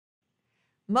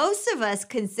Most of us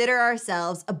consider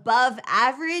ourselves above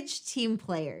average team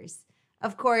players.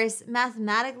 Of course,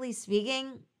 mathematically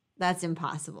speaking, that's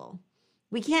impossible.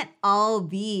 We can't all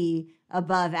be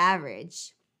above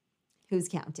average. Who's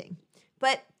counting?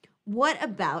 But what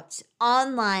about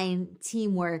online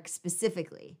teamwork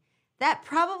specifically? That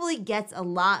probably gets a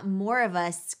lot more of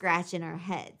us scratching our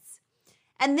heads.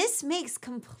 And this makes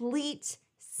complete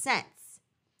sense.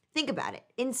 Think about it.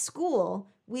 In school,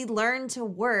 we learn to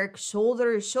work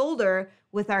shoulder to shoulder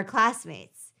with our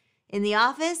classmates. In the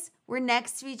office, we're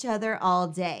next to each other all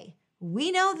day.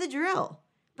 We know the drill.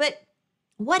 But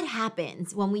what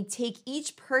happens when we take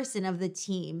each person of the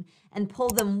team and pull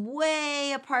them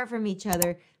way apart from each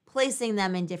other, placing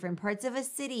them in different parts of a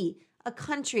city, a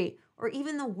country, or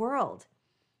even the world?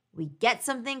 We get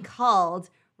something called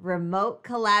remote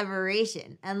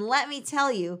collaboration. And let me tell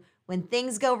you, when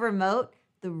things go remote,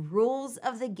 the rules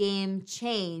of the game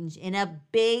change in a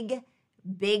big,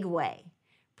 big way.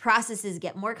 Processes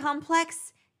get more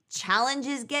complex,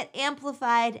 challenges get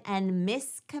amplified, and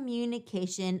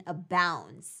miscommunication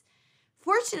abounds.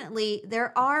 Fortunately,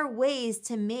 there are ways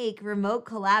to make remote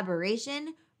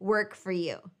collaboration work for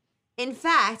you. In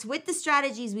fact, with the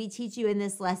strategies we teach you in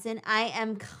this lesson, I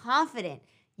am confident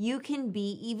you can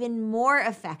be even more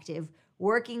effective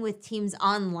working with teams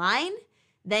online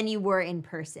than you were in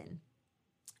person.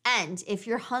 And if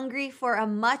you're hungry for a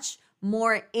much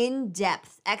more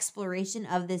in-depth exploration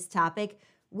of this topic,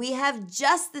 we have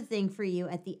just the thing for you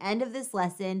at the end of this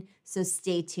lesson, so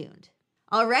stay tuned.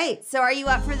 All right, so are you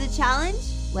up for the challenge?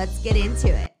 Let's get into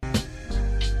it.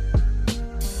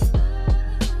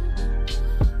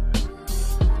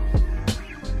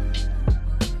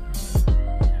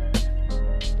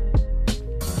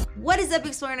 What is up,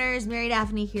 Explorers? Mary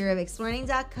Daphne here of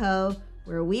Exploring.co,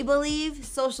 where we believe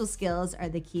social skills are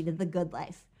the key to the good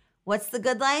life. What's the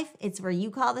good life? It's where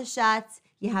you call the shots,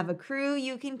 you have a crew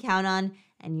you can count on,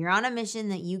 and you're on a mission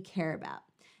that you care about.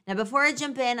 Now, before I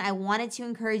jump in, I wanted to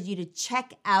encourage you to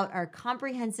check out our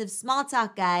comprehensive small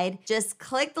talk guide. Just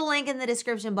click the link in the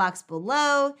description box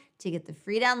below to get the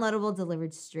free downloadable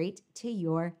delivered straight to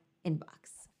your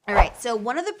inbox. All right, so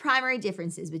one of the primary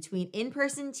differences between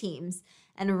in-person teams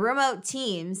and remote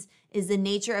teams is the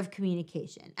nature of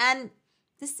communication. And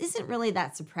this isn't really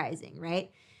that surprising,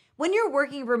 right? When you're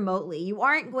working remotely, you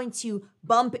aren't going to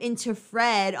bump into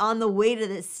Fred on the way to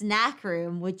the snack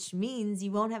room, which means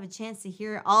you won't have a chance to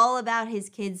hear all about his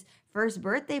kid's first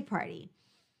birthday party.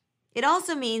 It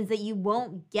also means that you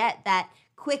won't get that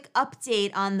quick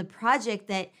update on the project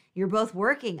that you're both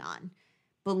working on.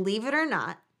 Believe it or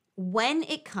not, when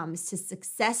it comes to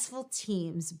successful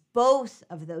teams, both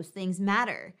of those things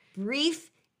matter. Brief,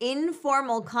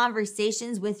 informal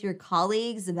conversations with your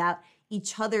colleagues about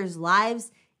each other's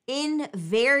lives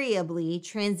invariably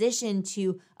transition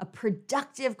to a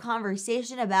productive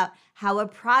conversation about how a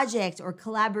project or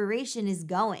collaboration is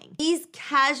going. These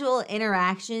casual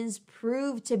interactions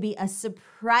prove to be a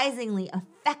surprisingly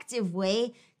effective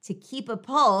way to keep a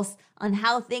pulse on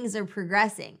how things are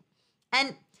progressing.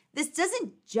 And this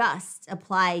doesn't just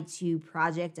apply to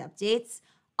project updates.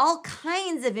 All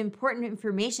kinds of important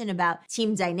information about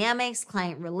team dynamics,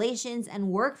 client relations,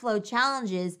 and workflow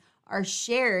challenges are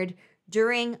shared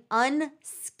during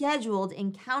unscheduled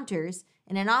encounters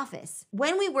in an office.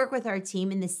 When we work with our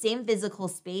team in the same physical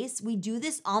space, we do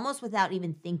this almost without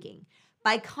even thinking.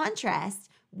 By contrast,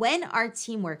 when our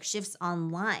teamwork shifts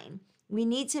online, we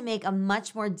need to make a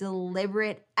much more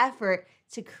deliberate effort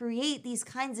to create these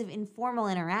kinds of informal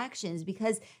interactions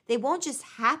because they won't just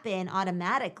happen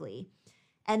automatically.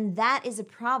 And that is a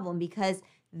problem because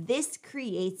this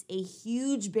creates a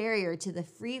huge barrier to the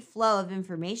free flow of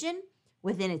information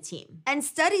within a team. And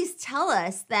studies tell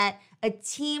us that a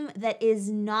team that is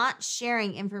not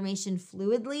sharing information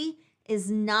fluidly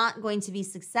is not going to be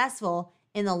successful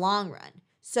in the long run.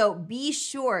 So be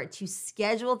sure to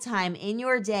schedule time in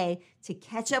your day to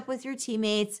catch up with your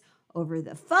teammates over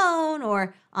the phone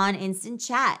or on instant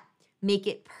chat. Make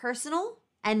it personal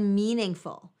and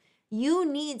meaningful. You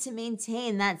need to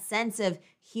maintain that sense of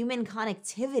human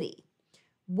connectivity.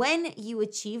 When you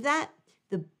achieve that,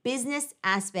 the business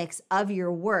aspects of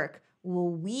your work will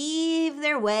weave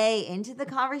their way into the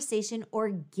conversation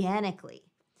organically.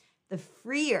 The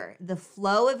freer the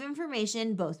flow of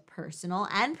information, both personal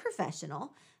and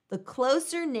professional, the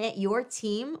closer knit your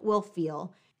team will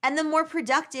feel and the more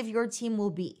productive your team will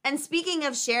be. And speaking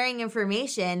of sharing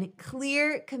information,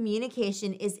 clear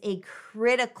communication is a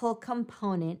critical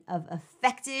component of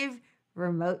effective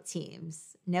remote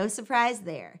teams. No surprise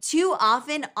there. Too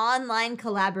often, online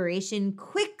collaboration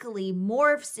quickly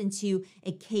morphs into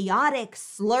a chaotic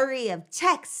slurry of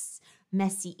texts,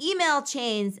 messy email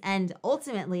chains, and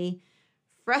ultimately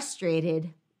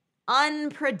frustrated,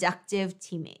 unproductive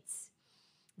teammates.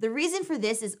 The reason for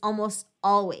this is almost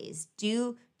always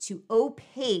due to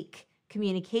opaque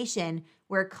communication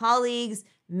where colleagues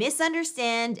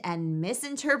misunderstand and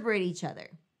misinterpret each other.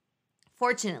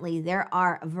 Fortunately, there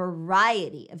are a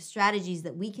variety of strategies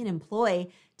that we can employ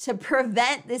to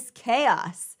prevent this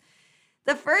chaos.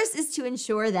 The first is to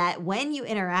ensure that when you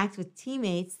interact with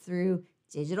teammates through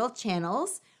digital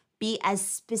channels, be as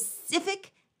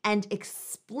specific and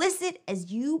explicit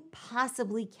as you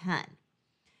possibly can.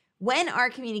 When our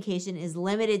communication is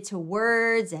limited to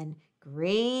words and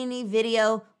grainy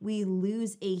video, we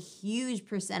lose a huge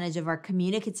percentage of our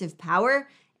communicative power,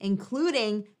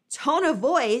 including tone of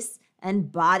voice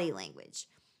and body language.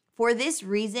 For this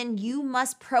reason, you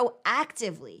must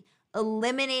proactively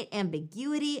eliminate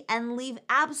ambiguity and leave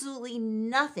absolutely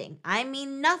nothing, I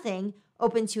mean nothing,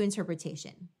 open to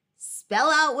interpretation.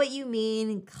 Spell out what you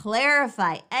mean,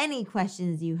 clarify any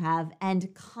questions you have,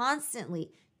 and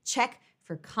constantly check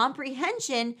for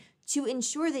comprehension to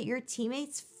ensure that your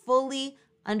teammates fully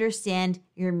understand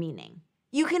your meaning.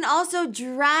 You can also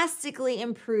drastically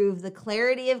improve the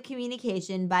clarity of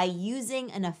communication by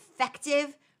using an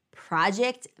effective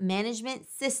project management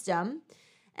system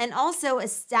and also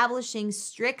establishing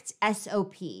strict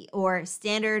SOP or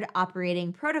standard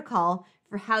operating protocol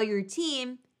for how your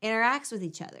team interacts with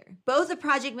each other. Both the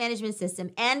project management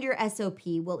system and your SOP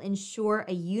will ensure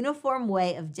a uniform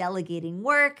way of delegating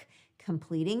work,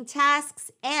 completing tasks,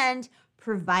 and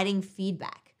providing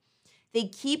feedback. They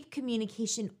keep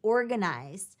communication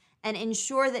organized and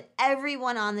ensure that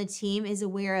everyone on the team is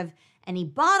aware of any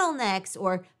bottlenecks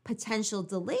or potential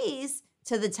delays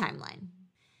to the timeline.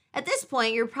 At this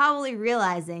point, you're probably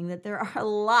realizing that there are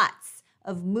lots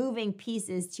of moving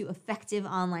pieces to effective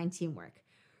online teamwork.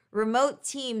 Remote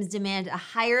teams demand a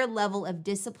higher level of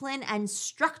discipline and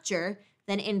structure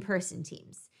than in-person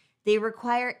teams. They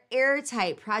require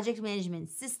airtight project management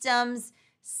systems,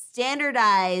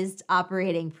 standardized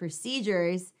operating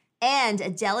procedures, and a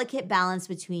delicate balance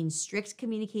between strict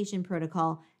communication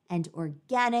protocol and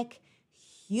organic,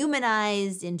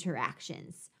 humanized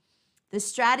interactions. The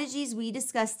strategies we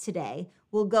discussed today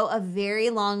will go a very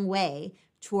long way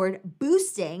toward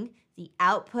boosting the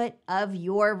output of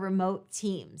your remote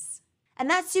teams. And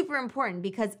that's super important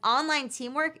because online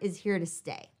teamwork is here to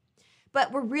stay.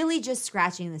 But we're really just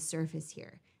scratching the surface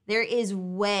here. There is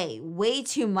way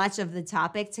too much of the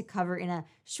topic to cover in a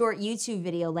short YouTube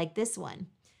video like this one.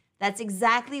 That's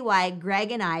exactly why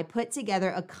Greg and I put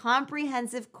together a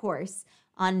comprehensive course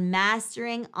on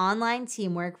mastering online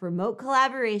teamwork, remote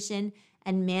collaboration,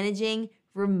 and managing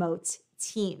remote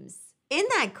teams. In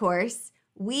that course,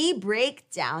 we break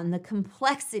down the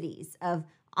complexities of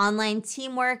online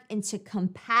teamwork into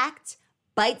compact,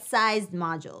 bite-sized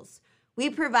modules. We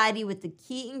provide you with the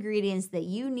key ingredients that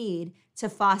you need to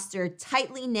foster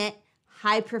tightly knit,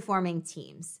 high-performing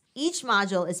teams. Each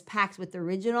module is packed with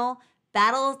original,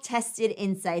 battle-tested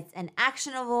insights and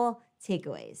actionable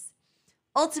takeaways.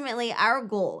 Ultimately, our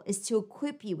goal is to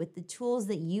equip you with the tools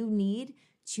that you need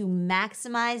to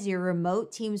maximize your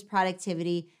remote team's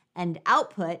productivity and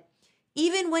output,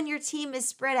 even when your team is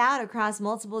spread out across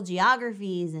multiple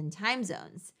geographies and time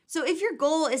zones. So if your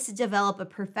goal is to develop a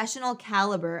professional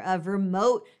caliber of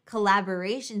remote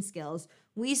collaboration skills,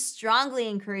 we strongly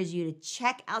encourage you to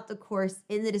check out the course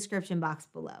in the description box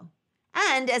below.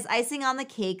 And as icing on the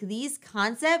cake, these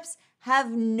concepts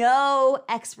have no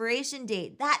expiration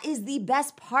date. That is the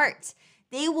best part.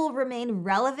 They will remain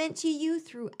relevant to you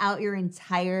throughout your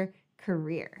entire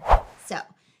career. So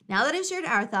now that I've shared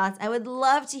our thoughts, I would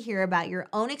love to hear about your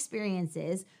own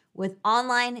experiences with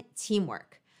online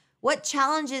teamwork. What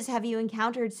challenges have you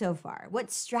encountered so far?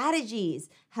 What strategies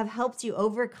have helped you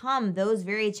overcome those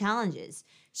very challenges?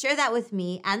 Share that with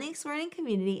me and the Exploring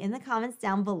community in the comments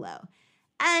down below.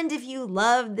 And if you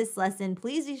loved this lesson,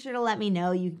 please be sure to let me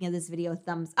know. You can give this video a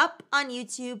thumbs up on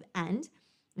YouTube. And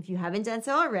if you haven't done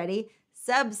so already,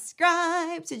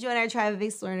 subscribe to join our tribe of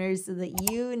Exploreners so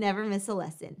that you never miss a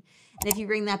lesson. And if you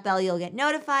ring that bell, you'll get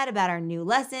notified about our new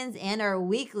lessons and our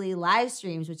weekly live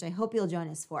streams, which I hope you'll join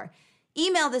us for.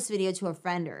 Email this video to a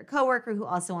friend or a coworker who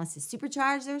also wants to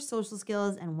supercharge their social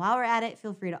skills. And while we're at it,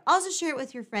 feel free to also share it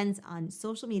with your friends on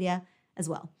social media as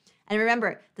well. And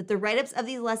remember that the write-ups of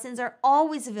these lessons are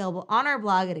always available on our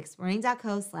blog at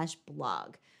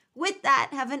exploring.co/blog. With that,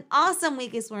 have an awesome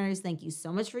week, Explorers. Thank you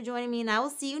so much for joining me, and I will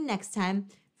see you next time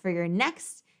for your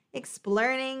next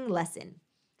Exploring lesson.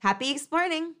 Happy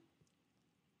exploring!